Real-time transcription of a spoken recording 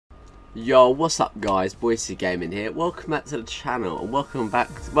Yo, what's up guys, Boise Gaming here. Welcome back to the channel and welcome back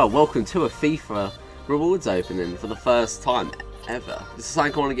welcome to a FIFA rewards opening for the first time ever. This is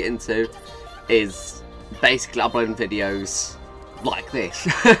something I want to get into, is basically uploading videos like this.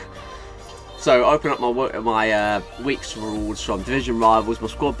 So open up my week's rewards from Division Rivals, my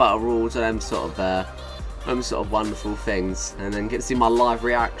squad battle rewards, and them sort of wonderful things, and then get to see my live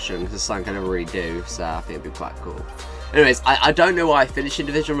reaction, because it's something I never really do, so I think it'd be quite cool. Anyways, I don't know why I finished in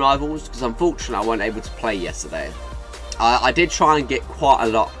Division Rivals, because unfortunately I wasn't able to play yesterday. I did try and get quite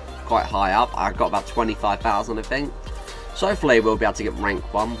high up. I got about 25,000 I think. So hopefully we'll be able to get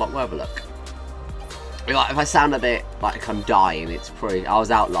rank 1, but we'll have a look. Like, if I sound a bit like I'm dying, it's probably, I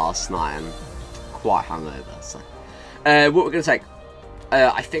was out last night and quite hungover, so. What we're going to take?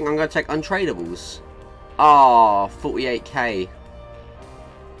 I think I'm going to take untradables. Oh, 48k.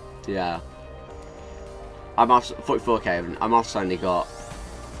 Yeah. I must 44k. I must only got.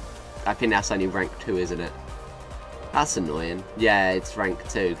 I think that's only rank 2, isn't it? That's annoying. Yeah, it's rank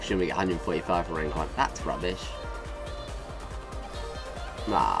 2 because you only get 145 for rank 1. That's rubbish.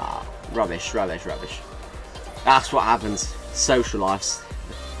 Nah, rubbish. That's what happens. Social lives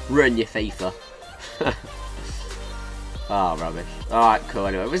ruin your FIFA. Oh, rubbish. Alright, cool.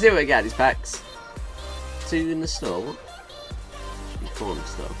 Anyway, we'll see what we get. These packs. 2 in the store. What? Should be 4 in the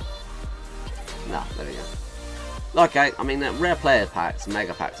store. No, there we go. Okay, I mean, rare player packs,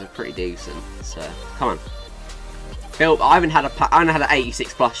 mega packs are pretty decent. So, come on. Phil, I haven't had an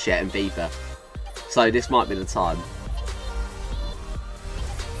 86 plus yet in FIFA, so this might be the time.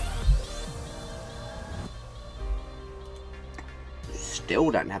 Still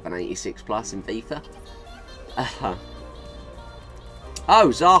don't have an 86 plus in FIFA. Oh,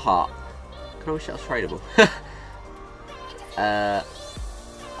 Zaha. Can I wish that was tradable?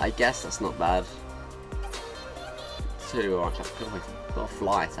 I guess that's not bad. 2, I've got a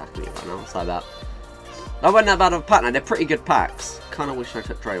fly attacking me right now, so that. That wasn't that bad of a pack now, they're pretty good packs. Kinda wish I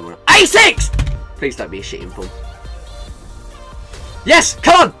took tradable. 86! Please don't be a shitting form. Yes!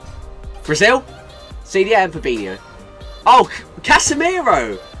 Come on! Brazil? CDM and Fabinho. Oh,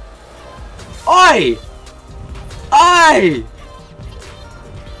 Casemiro! Oi! Oi!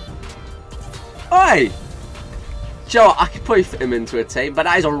 Oi! Joe, I could probably fit him into a team, but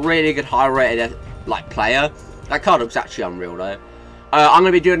that is a really good high-rated player. That card looks actually unreal though. I'm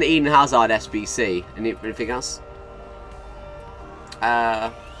going to be doing the Eden Hazard SBC. Anything else?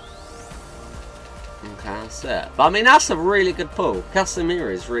 Okay, that's it. But I mean, that's a really good pull. Casemiro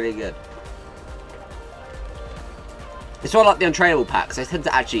is really good. It's all like the untradable packs. They tend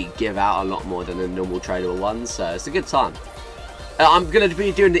to actually give out a lot more than the normal tradable ones, so it's a good time. I'm going to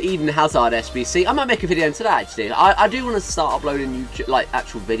be doing the Eden Hazard SBC. I might make a video into that actually. I do want to start uploading new,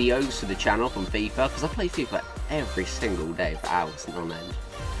 actual videos to the channel from FIFA, because I play FIFA every single day for hours and on end.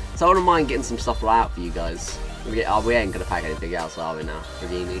 So I wouldn't mind getting some stuff like that for you guys. We ain't going to pack anything else, are we now?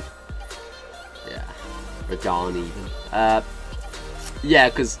 Regini. Yeah. Regani even. Yeah,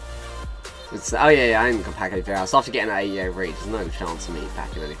 because... Oh yeah, I ain't going to pack anything else. After getting that 80 over each, there's no chance of me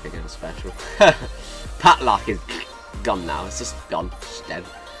packing anything else special. Pat luck is gone now. It's just gone. It's dead.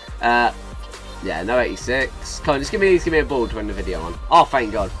 Yeah, no 86. Come on, just give me a ball to end the video on. Oh,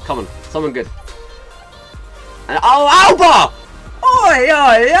 thank God. Come on, someone good. And, oh, Alba! Oi,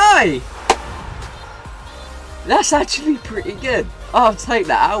 oi, oi! That's actually pretty good. Oh, I'll take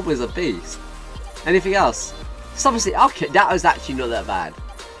that. Alba's a beast. Anything else? It's obviously, okay, that was actually not that bad.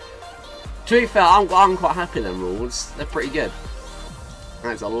 To be fair, I'm quite happy with them rules. They're pretty good.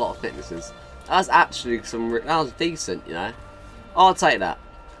 That's a lot of fitnesses. That's actually that was decent, you know. I'll take that.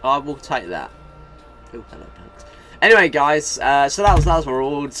 I will take that. Ooh, hello, thanks. Anyway, guys, so that was my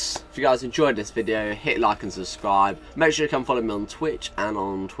rewards. If you guys enjoyed this video, hit like and subscribe. Make sure you come follow me on Twitch and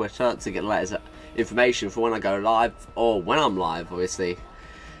on Twitter to get the latest information for when I go live, or when I'm live, obviously.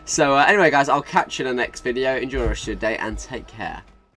 So, anyway, guys, I'll catch you in the next video. Enjoy the rest of your day and take care.